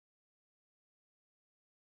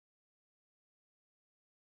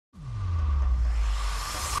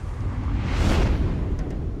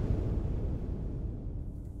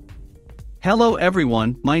Hello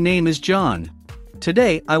everyone, my name is John.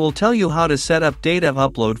 Today I will tell you how to set up data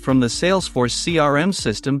upload from the Salesforce CRM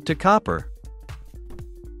system to Copper.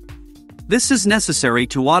 This is necessary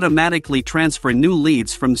to automatically transfer new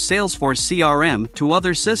leads from Salesforce CRM to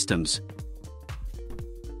other systems.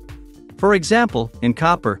 For example, in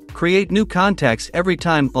Copper, create new contacts every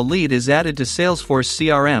time a lead is added to Salesforce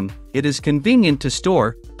CRM. It is convenient to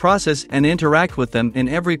store, process and interact with them in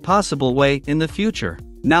every possible way in the future.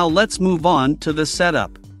 Now let's move on to the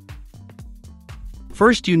setup.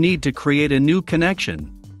 First, you need to create a new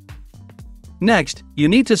connection. Next, you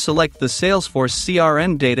need to select the Salesforce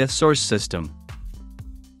CRM data source system.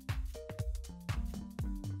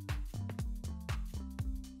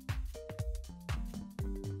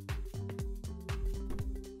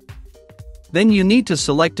 Then you need to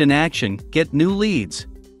select an action, Get New Leads.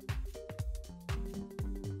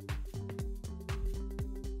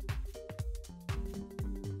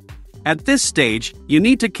 At this stage, you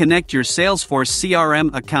need to connect your Salesforce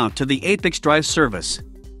CRM account to the ApiX-Drive service.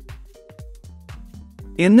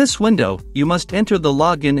 In this window, you must enter the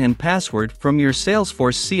login and password from your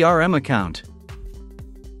Salesforce CRM account.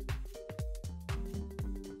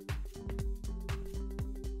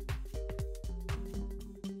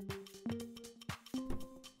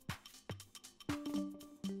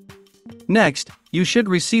 Next, you should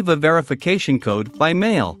receive a verification code by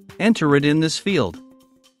mail. Enter it in this field.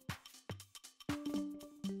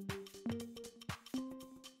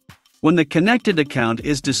 When the connected account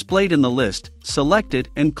is displayed in the list, select it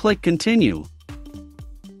and click Continue.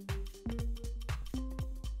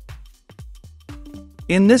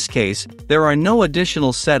 In this case, there are no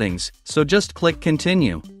additional settings, so just click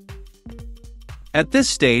Continue. At this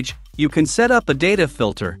stage, you can set up a data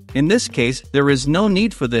filter. In this case, there is no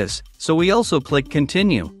need for this, so we also click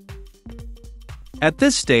Continue. At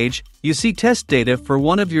this stage, you see test data for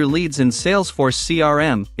one of your leads in Salesforce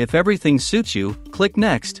CRM. If everything suits you, click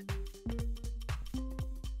Next.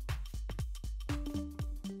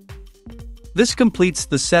 This completes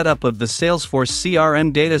the setup of the Salesforce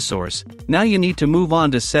CRM data source. Now you need to move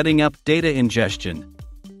on to setting up data ingestion.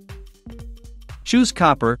 Choose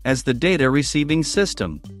Copper as the data receiving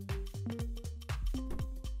system.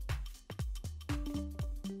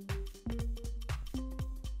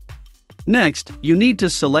 Next, you need to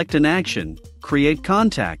select an action, Create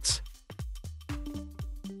Contacts.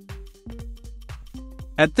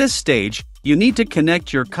 At this stage, you need to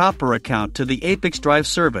connect your Copper account to the ApiX-Drive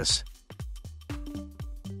service.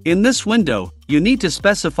 In this window, you need to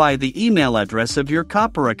specify the email address of your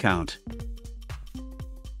Copper account.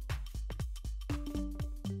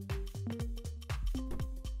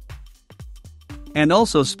 And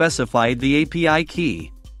also specify the API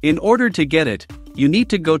key. In order to get it, you need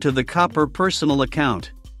to go to the Copper personal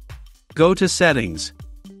account. Go to Settings.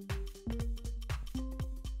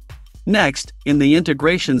 Next, in the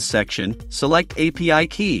Integrations section, select API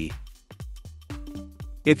key.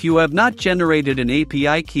 If you have not generated an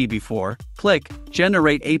API key before, click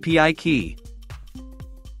Generate API Key.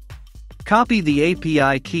 Copy the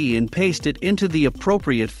API key and paste it into the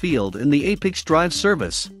appropriate field in the ApiX-Drive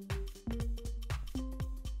service.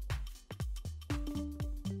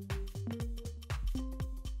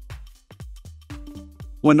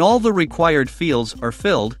 When all the required fields are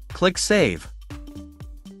filled, click Save.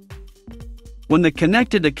 When the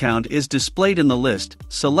connected account is displayed in the list,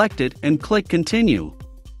 select it and click Continue.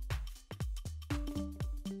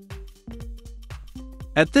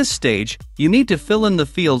 At this stage, you need to fill in the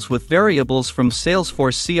fields with variables from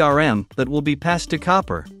Salesforce CRM that will be passed to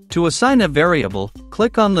Copper. To assign a variable,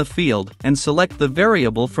 click on the field and select the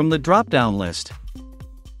variable from the drop-down list.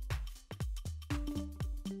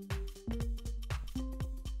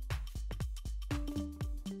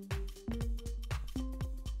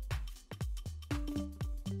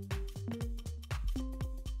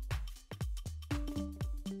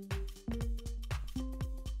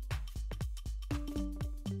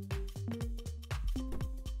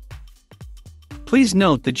 Please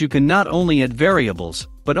note that you can not only add variables,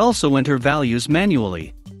 but also enter values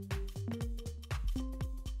manually.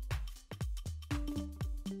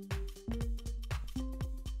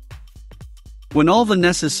 When all the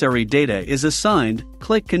necessary data is assigned,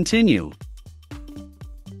 click Continue.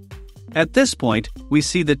 At this point, we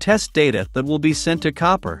see the test data that will be sent to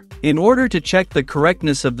Copper. In order to check the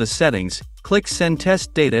correctness of the settings, click Send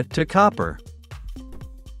Test Data to Copper.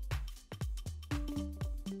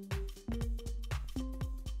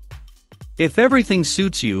 If everything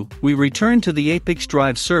suits you, we return to the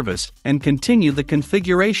ApiX-Drive service and continue the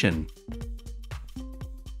configuration.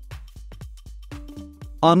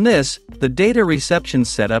 On this, the data reception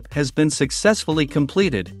setup has been successfully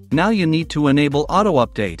completed. Now you need to enable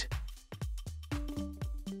auto-update.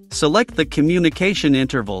 Select the communication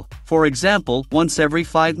interval, for example, once every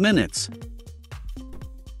 5 minutes.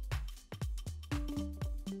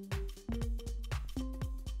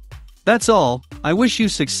 That's all. I wish you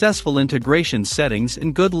successful integration settings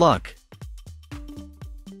and good luck.